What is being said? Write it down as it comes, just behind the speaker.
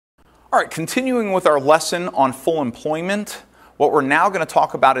All right, continuing with our lesson on full employment, what we're now going to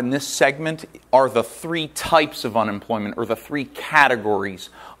talk about in this segment are the three types of unemployment, or the three categories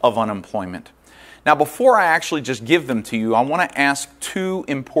of unemployment. Now, before I actually just give them to you, I want to ask two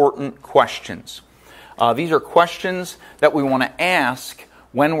important questions. These are questions that we want to ask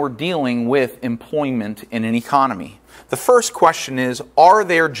when we're dealing with employment in an economy. The first question is, are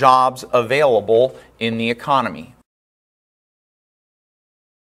there jobs available in the economy?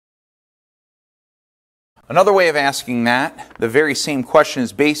 Another way of asking that, the very same question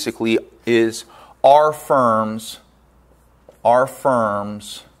is basically, are firms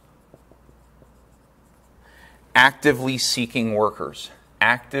actively seeking workers?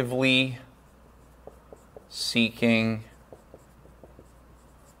 Actively seeking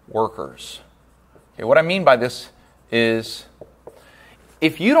workers. Okay, what I mean by this is,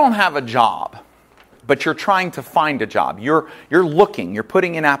 if you don't have a job, but you're trying to find a job, you're looking, you're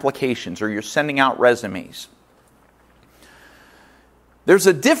putting in applications, or you're sending out resumes. There's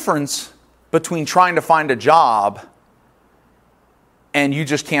a difference between trying to find a job and you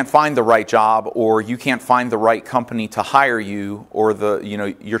just can't find the right job, or you can't find the right company to hire you, or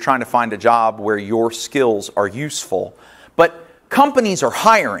you're trying to find a job where your skills are useful. But companies are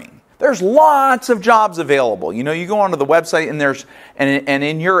hiring. There's lots of jobs available. You go onto the website and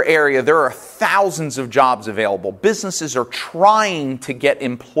in your area there are thousands of jobs available. Businesses are trying to get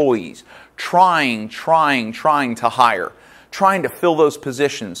employees, trying to hire, trying to fill those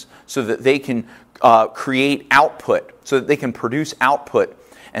positions so that they can create output, so that they can produce output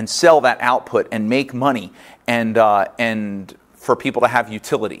and sell that output and make money, and for people to have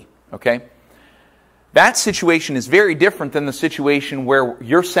utility. Okay? That situation is very different than the situation where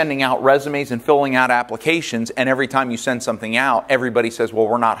you're sending out resumes and filling out applications, and every time you send something out, everybody says, well,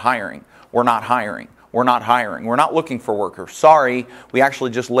 we're not hiring, we're not hiring, we're not hiring, we're not looking for workers. Sorry, we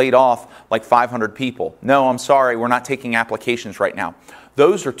actually just laid off like 500 people. No, I'm sorry, we're not taking applications right now.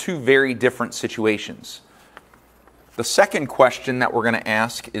 Those are two very different situations. The second question that we're going to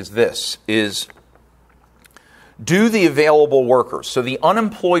ask is this, do the available workers, so the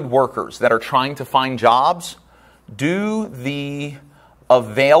unemployed workers that are trying to find jobs, do the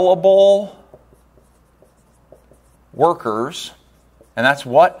available workers, and that's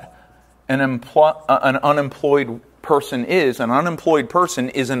what an unemployed person is. An unemployed person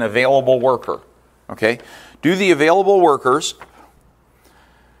is an available worker. Okay? Do the available workers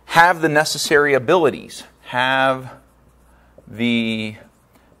have the necessary abilities? Have the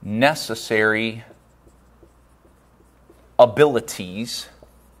necessary abilities,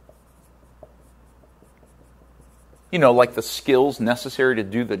 like the skills necessary to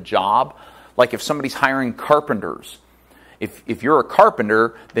do the job. Like if somebody's hiring carpenters, if you're a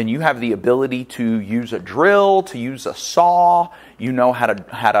carpenter, then you have the ability to use a drill, to use a saw, you know how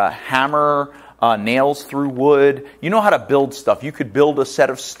to hammer nails through wood, you know how to build stuff. You could build a set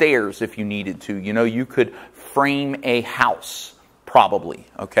of stairs if you needed to. You could frame a house, probably.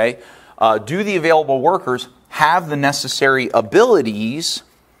 Okay? Do the available workers have the necessary abilities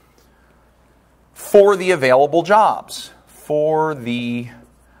for the available jobs? For the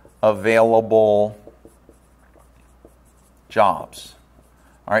available jobs.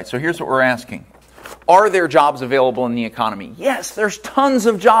 All right, so here's what we're asking. Are there jobs available in the economy? Yes, there's tons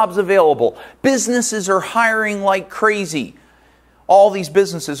of jobs available. Businesses are hiring like crazy. All these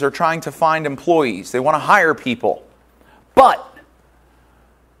businesses are trying to find employees. They want to hire people. But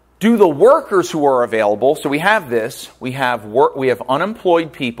do the workers who are available, so we have this, we have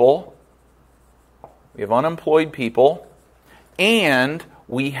unemployed people, and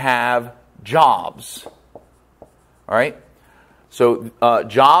we have jobs. All right? So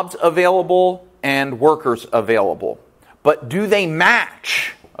jobs available and workers available. But do they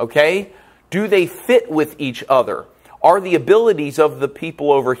match? Okay? Do they fit with each other? Are the abilities of the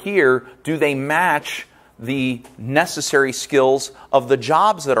people over here, do they match the necessary skills of the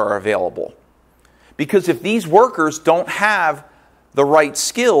jobs that are available? Because if these workers don't have the right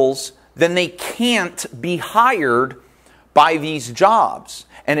skills, then they can't be hired by these jobs.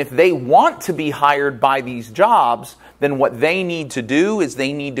 And if they want to be hired by these jobs, then what they need to do is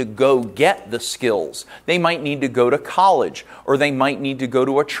they need to go get the skills. They might need to go to college, or they might need to go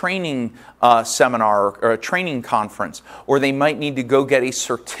to a training seminar or a training conference, or they might need to go get a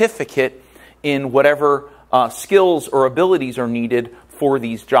certificate in whatever skills or abilities are needed for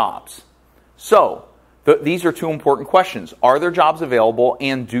these jobs. So, these are two important questions. Are there jobs available,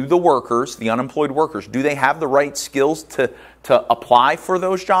 and do the workers, the unemployed workers, do they have the right skills to apply for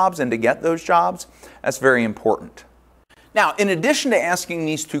those jobs and to get those jobs? That's very important. Now, in addition to asking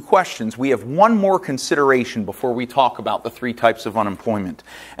these two questions, we have one more consideration before we talk about the three types of unemployment.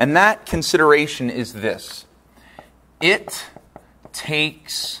 And that consideration is this. It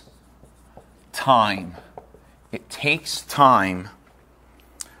takes time. It takes time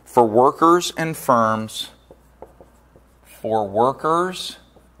for workers and firms,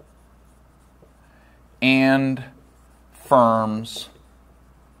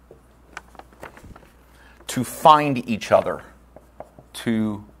 to find each other,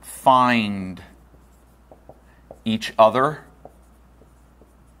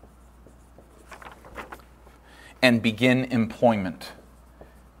 and begin employment,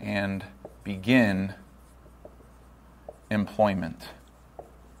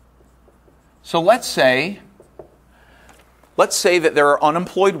 So let's say that there are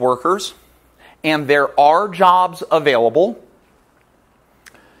unemployed workers and there are jobs available,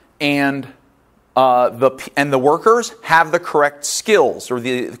 and the workers have the correct skills or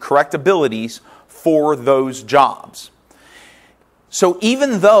the correct abilities for those jobs. So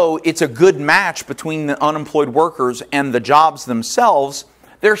even though it's a good match between the unemployed workers and the jobs themselves,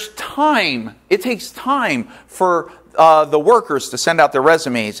 there's time. It takes time for the workers to send out their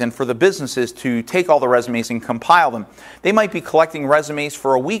resumes and for the businesses to take all the resumes and compile them. They might be collecting resumes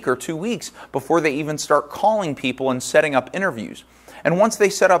for a week or 2 weeks before they even start calling people and setting up interviews. And once they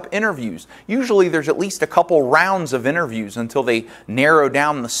set up interviews, usually there's at least a couple rounds of interviews until they narrow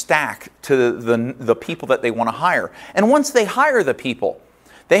down the stack to the people that they want to hire. And once they hire the people,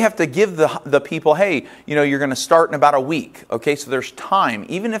 they have to give the people, hey, you're going to start in about a week. Okay, so there's time.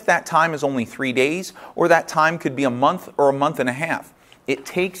 Even if that time is only 3 days, or that time could be a month or a month and a half. It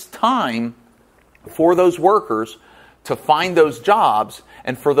takes time for those workers to find those jobs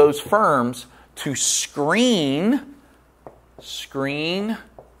and for those firms to screen.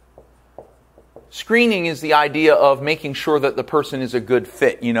 Screening is the idea of making sure that the person is a good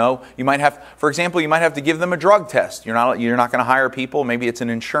fit. You might have, for example, you might have to give them a drug test. You're not going to hire people. Maybe it's an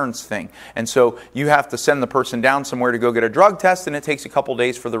insurance thing. And so you have to send the person down somewhere to go get a drug test, and it takes a couple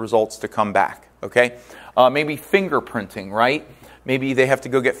days for the results to come back. Okay? Maybe fingerprinting, right? Maybe they have to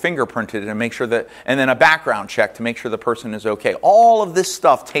go get fingerprinted and make sure that, and then a background check to make sure the person is okay. All of this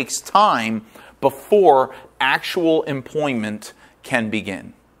stuff takes time before actual employment can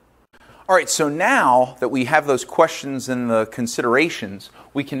begin. All right, so now that we have those questions and the considerations,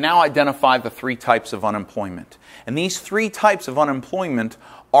 we can now identify the three types of unemployment. And these three types of unemployment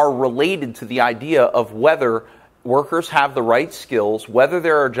are related to the idea of whether workers have the right skills, whether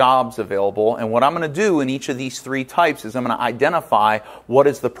there are jobs available, and what I'm going to do in each of these three types is I'm going to identify what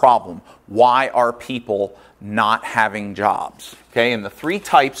is the problem. Why are people not having jobs? Okay, and the three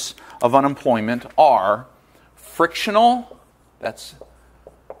types of unemployment are frictional, that's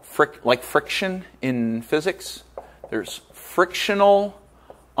like friction in physics. There's frictional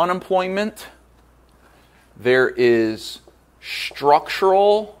unemployment. There is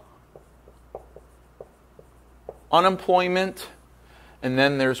structural unemployment. And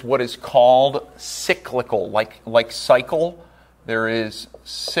then there's what is called cyclical, like cycle. There is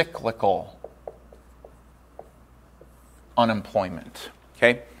cyclical unemployment.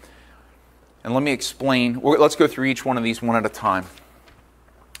 Okay? And let me explain. Let's go through each one of these one at a time.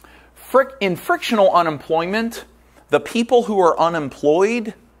 In frictional unemployment, the people who are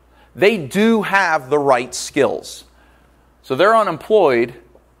unemployed, they do have the right skills. So they're unemployed,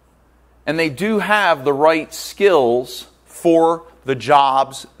 and they do have the right skills for the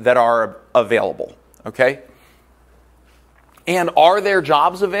jobs that are available. Okay? And are there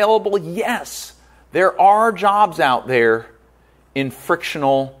jobs available? Yes. There are jobs out there in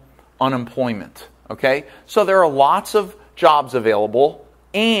frictional unemployment. Okay? So there are lots of jobs available,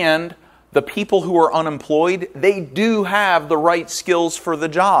 and the people who are unemployed, they do have the right skills for the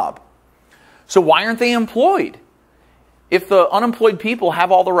job. So why aren't they employed? If the unemployed people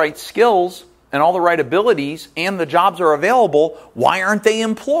have all the right skills and all the right abilities and the jobs are available, why aren't they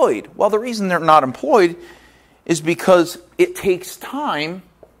employed? Well, the reason they're not employed is because it takes time.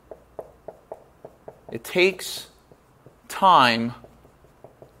 It takes time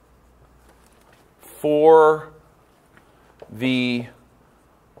for the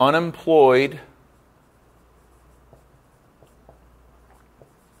unemployed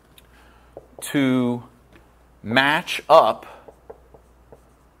to match up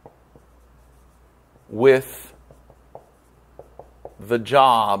with the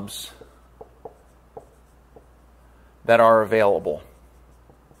jobs that are available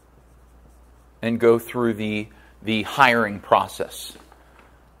and go through the hiring process. So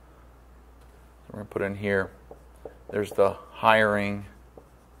we're going to put in here, there's the hiring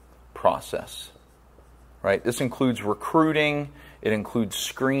process. right? This includes recruiting, it includes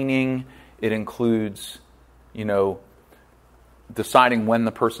screening, it includes, deciding when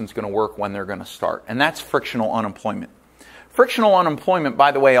the person's going to work, when they're going to start. And that's frictional unemployment. Frictional unemployment,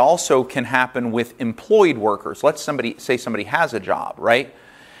 by the way, also can happen with employed workers. Let's say somebody has a job, right?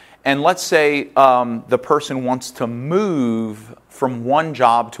 And let's say the person wants to move from one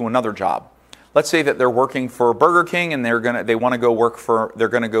job to another job. Let's say that they're working for Burger King and they're going to go work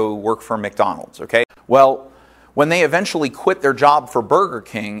for McDonald's, okay? Well, when they eventually quit their job for Burger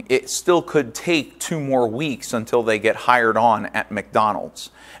King, it still could take 2 more weeks until they get hired on at McDonald's.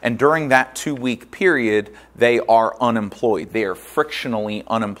 And during that 2-week period, they are unemployed. They are frictionally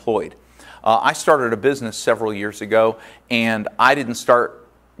unemployed. I started a business several years ago, and I didn't start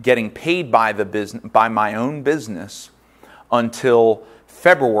getting paid by my own business until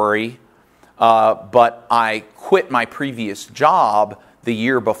February, but I quit my previous job the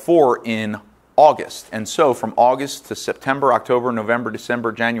year before in August. And so from August to September, October, November,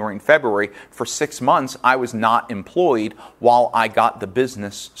 December, January, and February, for 6 months, I was not employed while I got the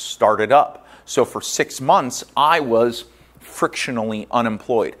business started up. So for 6 months, I was frictionally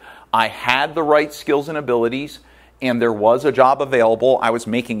unemployed. I had the right skills and abilities, and there was a job available. I was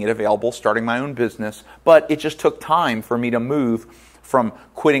making it available, starting my own business, but it just took time for me to move from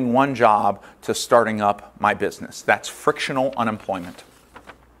quitting one job to starting up my business. That's frictional unemployment.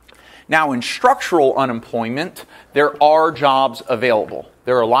 Now, in structural unemployment, there are jobs available.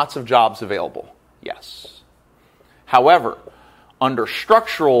 There are lots of jobs available, yes. However, under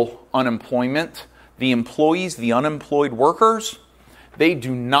structural unemployment, the employees, the unemployed workers, they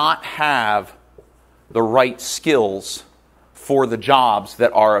do not have the right skills for the jobs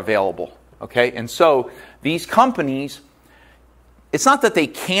that are available, okay? And so these companies, it's not that they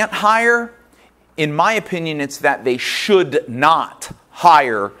can't hire. In my opinion, it's that they should not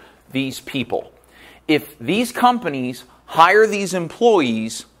hire these people. If these companies hire these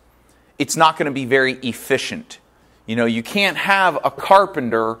employees, it's not going to be very efficient. You can't have a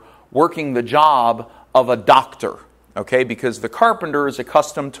carpenter working the job of a doctor, okay? Because the carpenter is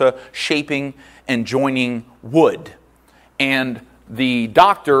accustomed to shaping and joining wood, and the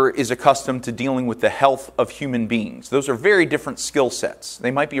doctor is accustomed to dealing with the health of human beings. Those are very different skill sets.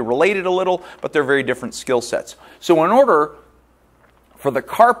 They might be related a little, but they're very different skill sets. So in order for the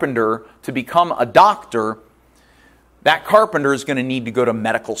carpenter to become a doctor, that carpenter is going to need to go to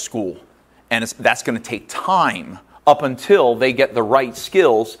medical school. And that's going to take time up until they get the right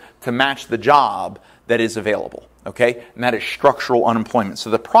skills to match the job that is available. Okay? And that is structural unemployment. So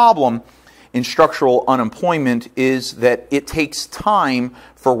the problem in structural unemployment is that it takes time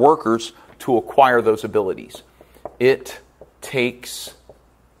for workers to acquire those abilities. It takes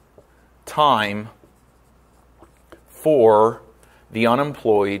time for the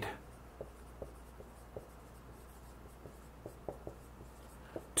unemployed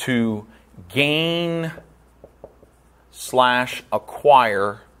to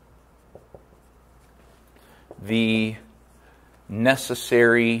gain/acquire the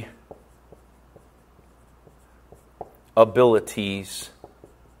necessary abilities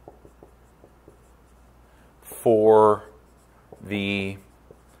for the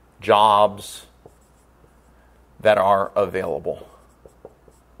jobs that are available.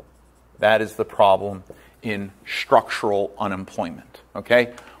 That is the problem in structural unemployment.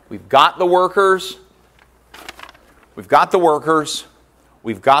 Okay? We've got the workers, we've got the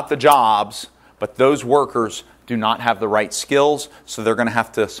jobs, but those workers do not have the right skills, so they're going to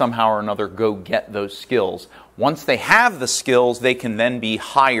have to somehow or another go get those skills. Once they have the skills, they can then be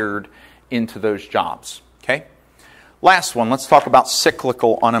hired into those jobs. Okay? Last one, let's talk about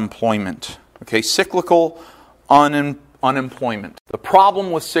cyclical unemployment. Okay, cyclical unemployment. The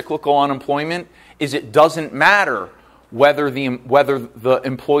problem with cyclical unemployment is it doesn't matter whether the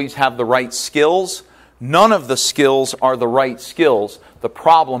employees have the right skills. None of the skills are the right skills. The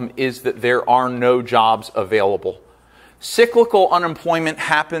problem is that there are no jobs available. Cyclical unemployment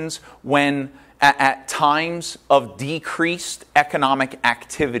happens when at times of decreased economic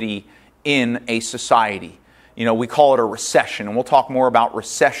activity in a society. We call it a recession, and we'll talk more about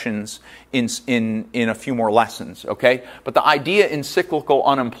recessions in a few more lessons, okay? But the idea in cyclical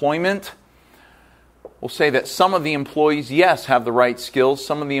unemployment, we'll say that some of the employees, yes, have the right skills,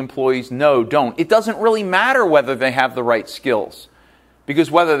 some of the employees, no, don't. It doesn't really matter whether they have the right skills, because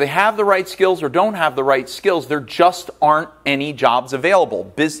whether they have the right skills or don't have the right skills, there just aren't any jobs available.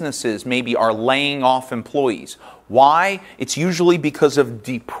 Businesses maybe are laying off employees. Why? It's usually because of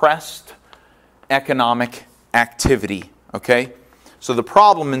depressed economic activity, okay? So the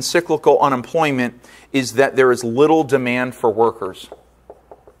problem in cyclical unemployment is that there is little demand for workers.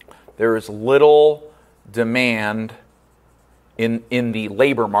 There is little demand in the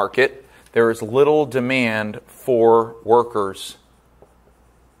labor market. There is little demand for workers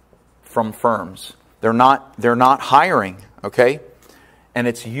from firms. They're not hiring, okay? And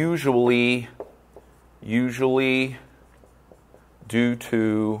it's usually due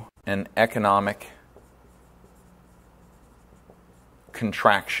to an economic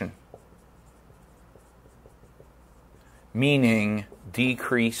contraction, meaning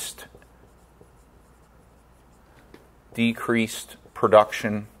decreased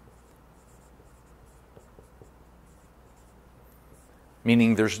production,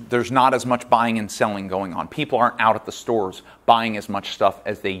 meaning there's not as much buying and selling going on. People aren't out at the stores buying as much stuff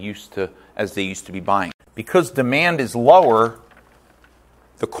as they used to be buying. Because demand is lower,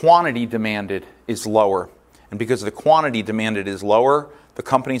 the quantity demanded is lower. And because the quantity demanded is lower, the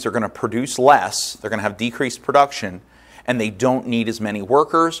companies are going to produce less, they're going to have decreased production, and they don't need as many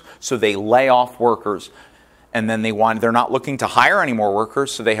workers, so they lay off workers. And then they're not looking to hire any more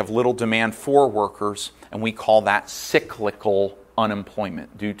workers, so they have little demand for workers, and we call that cyclical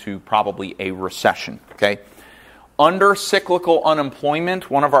unemployment due to probably a recession. Okay? Under cyclical unemployment,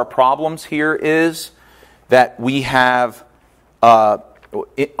 one of our problems here is that we have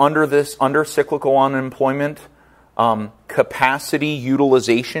under cyclical unemployment, capacity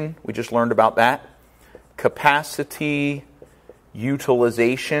utilization. We just learned about that. Capacity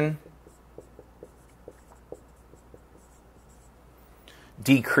utilization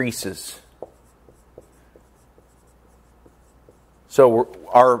decreases. So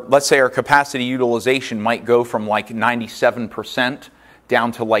let's say our capacity utilization might go from like 97%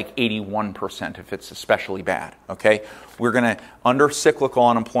 down to like 81% if it's especially bad, okay? Under cyclical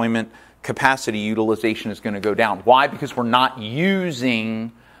unemployment, capacity utilization is going to go down. Why? Because we're not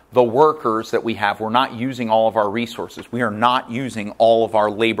using the workers that we have. We're not using all of our resources. We are not using all of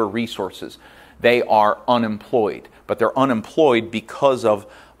our labor resources. They are unemployed, but they're unemployed because of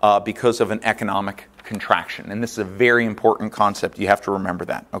an economic contraction. And this is a very important concept. You have to remember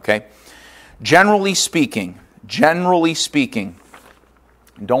that, okay? Generally speaking,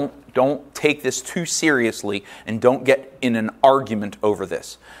 don't take this too seriously and don't get in an argument over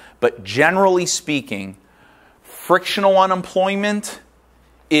this. But generally speaking, frictional unemployment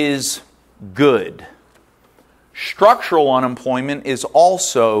is good. Structural unemployment is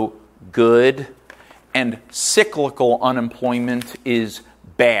also good, and cyclical unemployment is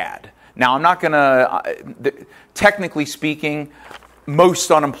bad. Now, I'm not going to, technically speaking, most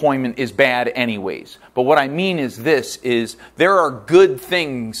unemployment is bad anyways. But what I mean is there are good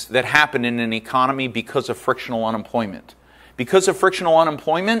things that happen in an economy because of frictional unemployment. Because of frictional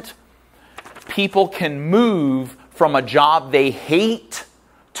unemployment, people can move from a job they hate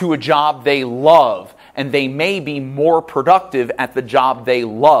to a job they love, and they may be more productive at the job they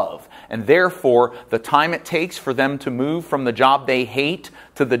love. And therefore, the time it takes for them to move from the job they hate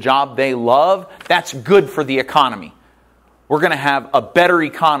to the job they love, that's good for the economy. We're going to have a better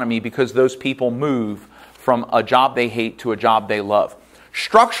economy because those people move from a job they hate to a job they love.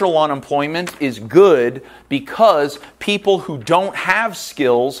 Structural unemployment is good because people who don't have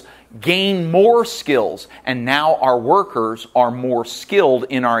skills gain more skills, and now our workers are more skilled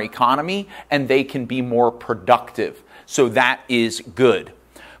in our economy and they can be more productive. So that is good.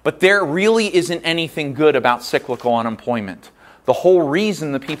 But there really isn't anything good about cyclical unemployment. The whole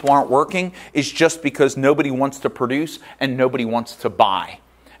reason the people aren't working is just because nobody wants to produce and nobody wants to buy.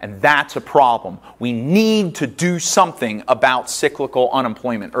 And that's a problem. We need to do something about cyclical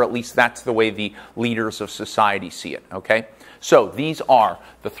unemployment, or at least that's the way the leaders of society see it, okay? So these are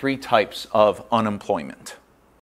the three types of unemployment.